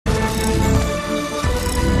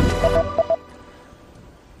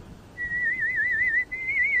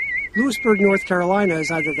Louisburg, North Carolina is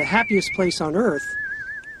either the happiest place on earth,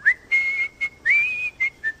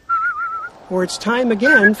 or it's time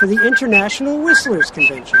again for the International Whistlers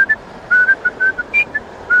Convention.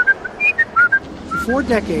 For 4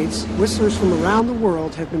 decades, whistlers from around the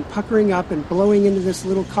world have been puckering up and blowing into this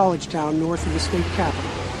little college town north of the state capital.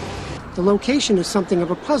 The location is something of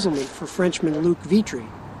a puzzlement for Frenchman Luc Vitry.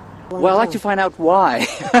 Well, I'd like to find out why.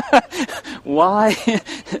 Why?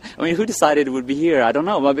 I mean, who decided it would be here? I don't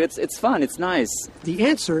know, but it's fun, it's nice. The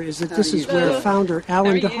answer is that this is where founder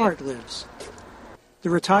Alan DeHart lives. The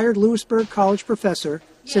retired Louisburg College professor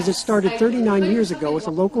says it started 39 years ago with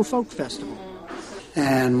a local folk festival.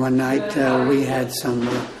 And one night we had some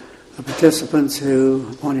participants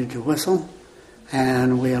who wanted to whistle,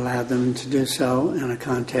 and we allowed them to do so in a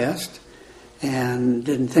contest, and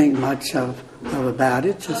didn't think much of about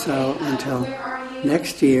it. So until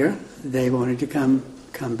next year, they wanted to come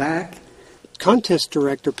back. Contest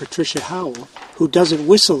director Patricia Howell, who doesn't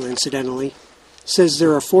whistle incidentally, says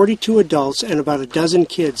there are 42 adults and about a dozen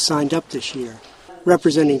kids signed up this year,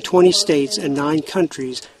 representing 20 states and 9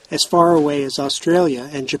 countries as far away as Australia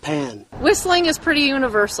and Japan. Whistling is pretty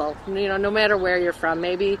universal, no matter where you're from.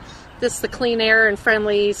 Maybe the clean air and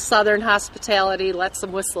friendly southern hospitality lets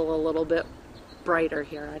them whistle a little bit brighter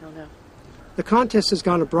here, I don't know. The contest has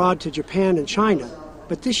gone abroad to Japan and China,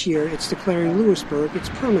 but this year it's declaring Louisburg its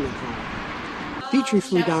permanent home. Vitry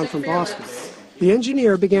flew down from Boston. The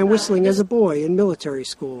engineer began whistling as a boy in military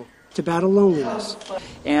school to battle loneliness.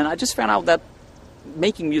 And I just found out that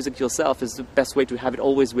making music yourself is the best way to have it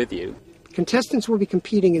always with you. Contestants will be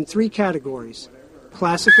competing in 3 categories: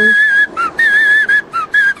 classical,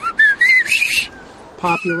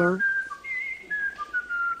 popular,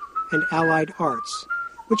 and allied arts,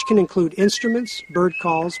 which can include instruments, bird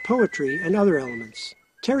calls, poetry, and other elements.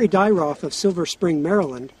 Terry Dyroff of Silver Spring,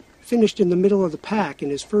 Maryland, finished in the middle of the pack in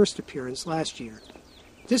his first appearance last year.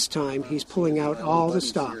 This time, he's pulling out all the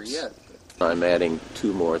stops. I'm adding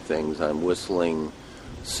 2 more things. I'm whistling,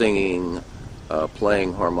 singing,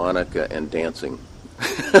 playing harmonica, and dancing.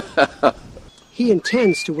 He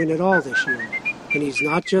intends to win it all this year, and he's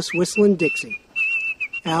not just whistling Dixie.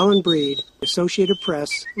 Alan Breed, Associated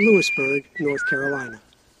Press, Louisburg, North Carolina.